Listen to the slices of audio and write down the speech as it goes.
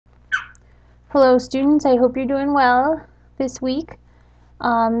Hello students, I hope you're doing well this week.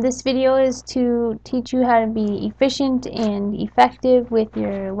 This video is to teach you how to be efficient and effective with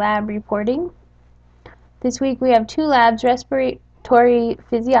your lab reporting. This week we have two labs, Respiratory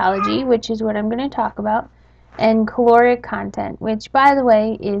Physiology, which is what I'm going to talk about, and Caloric Content, which by the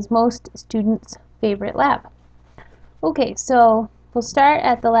way is most students' favorite lab. Okay, so we'll start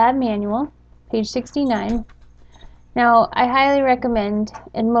at the lab manual, page 69. Now, I highly recommend,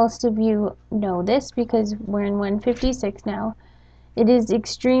 and most of you know this because we're in 156 now, it is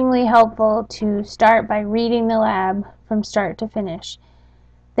extremely helpful to start by reading the lab from start to finish.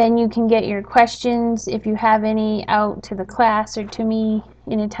 Then you can get your questions, if you have any, out to the class or to me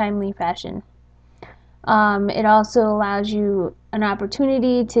in a timely fashion. It also allows you an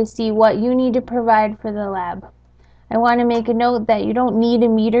opportunity to see what you need to provide for the lab. I want to make a note that you don't need a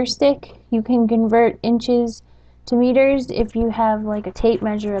meter stick. You can convert inches to meters if you have like a tape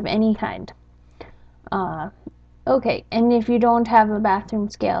measure of any kind. Okay, and if you don't have a bathroom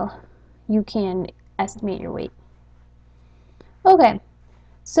scale, you can estimate your weight. Okay,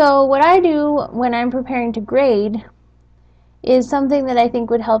 so what I do when I'm preparing to grade is something that I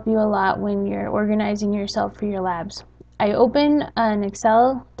think would help you a lot when you're organizing yourself for your labs. I open an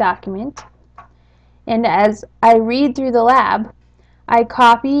Excel document, and as I read through the lab, I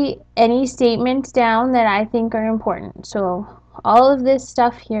copy any statements down that I think are important. So all of this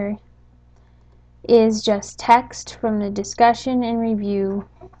stuff here is just text from the discussion and review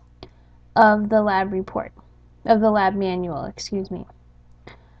of the lab report, of the lab manual, excuse me.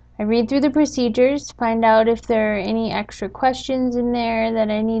 I read through the procedures, find out if there are any extra questions in there that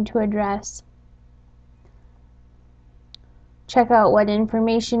I need to address. Check out what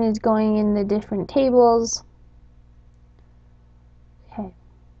information is going in the different tables. Okay.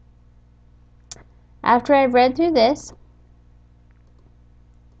 After I've read through this,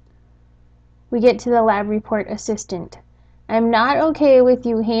 we get to the lab report assistant. I'm not okay with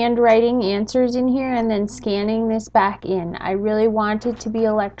you handwriting answers in here and then scanning this back in. I really want it to be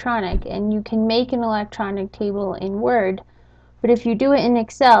electronic, and you can make an electronic table in Word, but if you do it in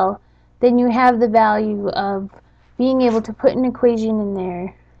Excel, then you have the value of being able to put an equation in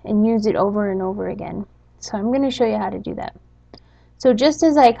there and use it over and over again. So I'm going to show you how to do that. So just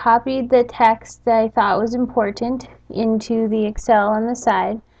as I copied the text that I thought was important into the Excel on the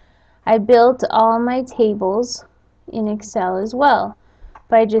side, I built all my tables in Excel as well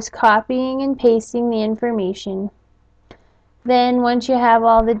by just copying and pasting the information. Then once you have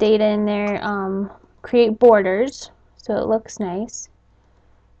all the data in there, create borders so it looks nice.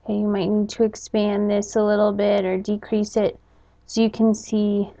 Okay, you might need to expand this a little bit or decrease it so you can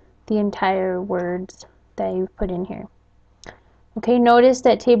see the entire words that you've put in here. Okay, notice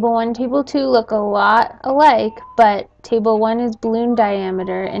that table 1, table 2 look a lot alike, but table 1 is balloon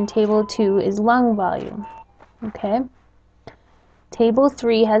diameter and table 2 is lung volume. Okay, table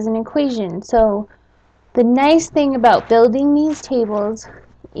 3 has an equation. So the nice thing about building these tables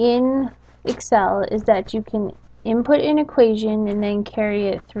in Excel is that you can input an equation and then carry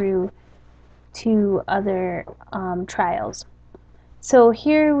it through to other trials. So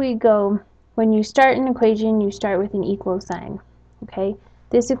here we go. When you start an equation, you start with an equal sign. Okay,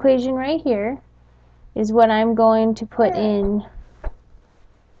 this equation right here is what I'm going to put in.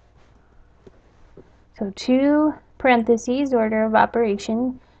 So 2 parentheses, order of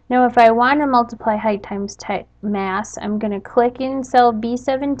operation. Now if I want to multiply height times mass, I'm going to click in cell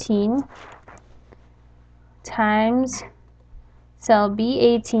B17 times cell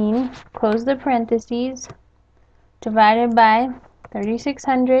B18, close the parentheses, divided by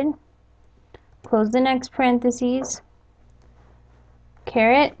 3600, close the next parentheses,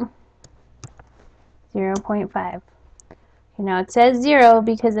 caret 0.5. Okay, now it says 0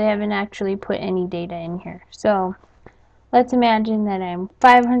 because I haven't actually put any data in here. So let's imagine that I'm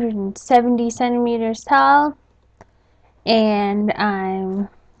 570 centimeters tall and I'm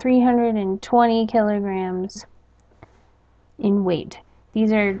 320 kilograms in weight.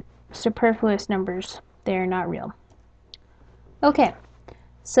 These are superfluous numbers. They're not real. Okay,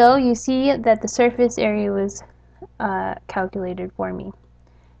 so you see that the surface area was calculated for me.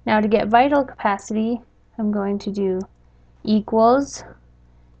 Now to get vital capacity, I'm going to do equals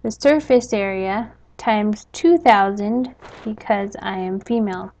the surface area times 2,000 because I am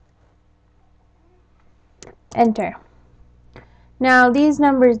female. Enter. Now these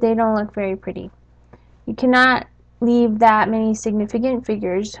numbers, they don't look very pretty. You cannot leave that many significant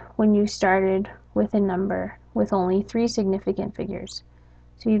figures when you started with a number with only 3 significant figures.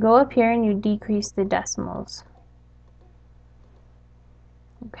 So you go up here and you decrease the decimals.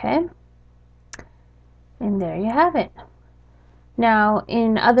 Okay, and there you have it. Now,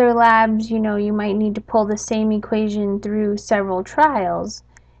 in other labs, you might need to pull the same equation through several trials.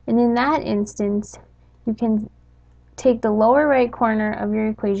 And in that instance, you can take the lower right corner of your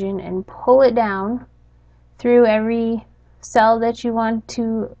equation and pull it down through every cell that you want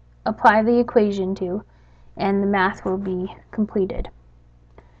to apply the equation to, and the math will be completed.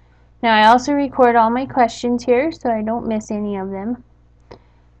 Now, I also record all my questions here so I don't miss any of them.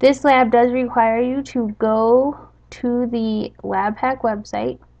 This lab does require you to go to the LabHack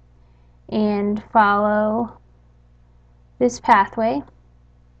website and follow this pathway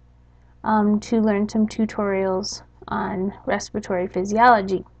to learn some tutorials on respiratory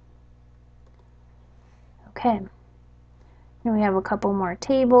physiology. Okay, now we have a couple more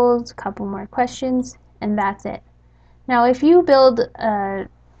tables, a couple more questions, and that's it. Now, if you build a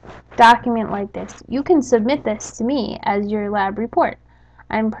document like this, you can submit this to me as your lab report.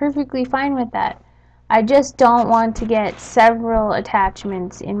 I'm perfectly fine with that. I just don't want to get several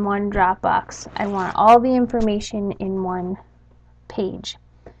attachments in one Dropbox. I want all the information in one page.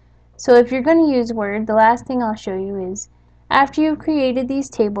 So if you're going to use Word, the last thing I'll show you is after you've created these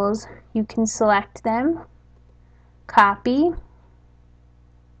tables, you can select them, copy,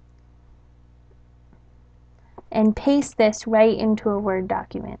 and paste this right into a Word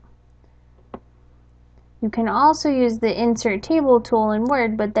document. You can also use the Insert Table tool in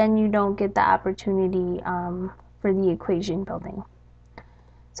Word, but then you don't get the opportunity for the equation building.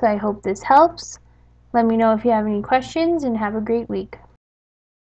 So I hope this helps. Let me know if you have any questions, and have a great week.